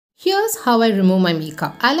Here's how I remove my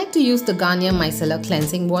makeup. I like to use the Garnier Micellar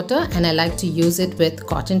Cleansing Water and I like to use it with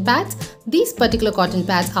cotton pads. These particular cotton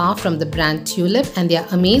pads are from the brand Tulip and they are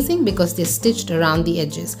amazing because they're stitched around the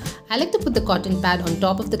edges. I like to put the cotton pad on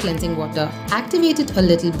top of the cleansing water, activate it a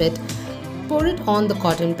little bit, pour it on the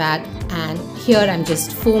cotton pad, and here I'm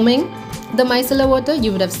just foaming the micellar water.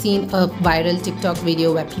 You would have seen a viral TikTok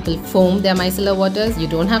video where people foam their micellar waters. You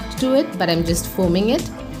don't have to do it, but I'm just foaming it.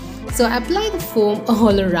 So I apply the foam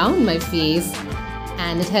all around my face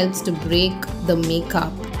and it helps to break the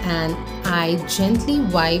makeup, and I gently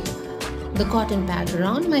wipe the cotton pad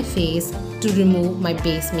around my face to remove my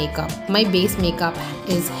base makeup. My base makeup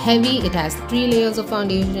is heavy. It has 3 layers of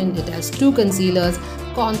foundation, it has 2 concealers,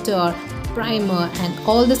 contour, primer and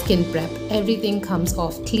all the skin prep. Everything comes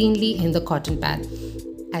off cleanly in the cotton pad.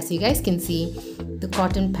 As you guys can see, the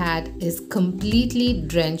cotton pad is completely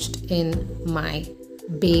drenched in my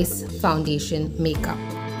base foundation makeup.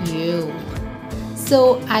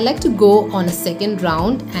 So I like to go on a second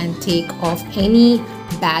round and take off any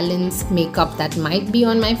balance makeup that might be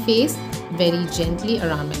on my face very gently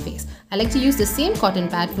around my face. I like to use the same cotton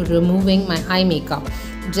pad for removing my eye makeup.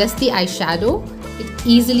 Just the eyeshadow, it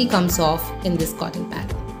easily comes off in this cotton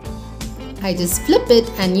pad. I just flip it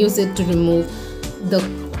and use it to remove the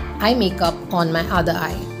eye makeup on my other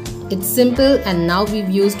eye. It's simple, and now we've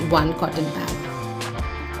used one cotton pad.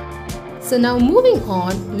 So now moving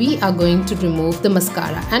on, we are going to remove the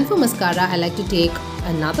mascara, and for mascara I like to take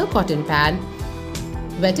another cotton pad,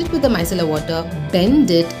 wet it with the micellar water, bend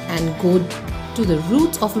it and go to the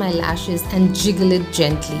roots of my lashes and jiggle it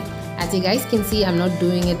gently. As you guys can see, I'm not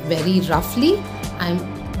doing it very roughly. I'm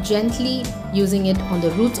gently using it on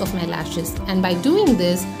the roots of my lashes, and by doing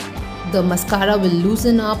this the mascara will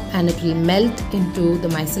loosen up and it will melt into the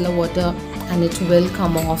micellar water and it will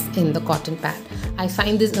come off in the cotton pad. I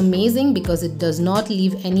find this amazing because it does not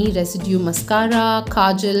leave any residue mascara,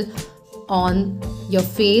 kajal on your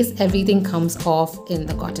face. Everything comes off in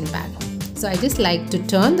the cotton pad. So I just like to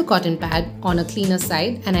turn the cotton pad on a cleaner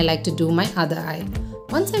side and I like to do my other eye.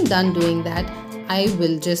 Once I'm done doing that, I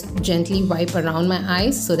will just gently wipe around my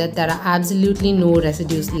eyes so that there are absolutely no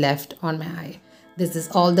residues left on my eye. This is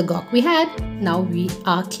all the gawk we had. Now we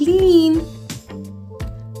are clean.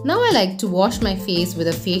 Now I like to wash my face with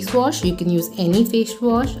a face wash. You can use any face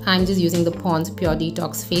wash. I'm just using the Pond's Pure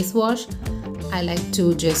Detox face wash. I like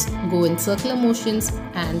to just go in circular motions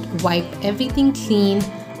and wipe everything clean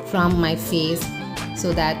from my face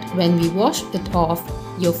so that when we wash it off,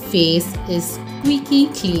 your face is squeaky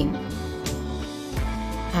clean.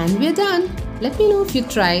 And we're done. Let me know if you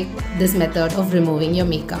tried this method of removing your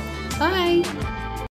makeup. Bye!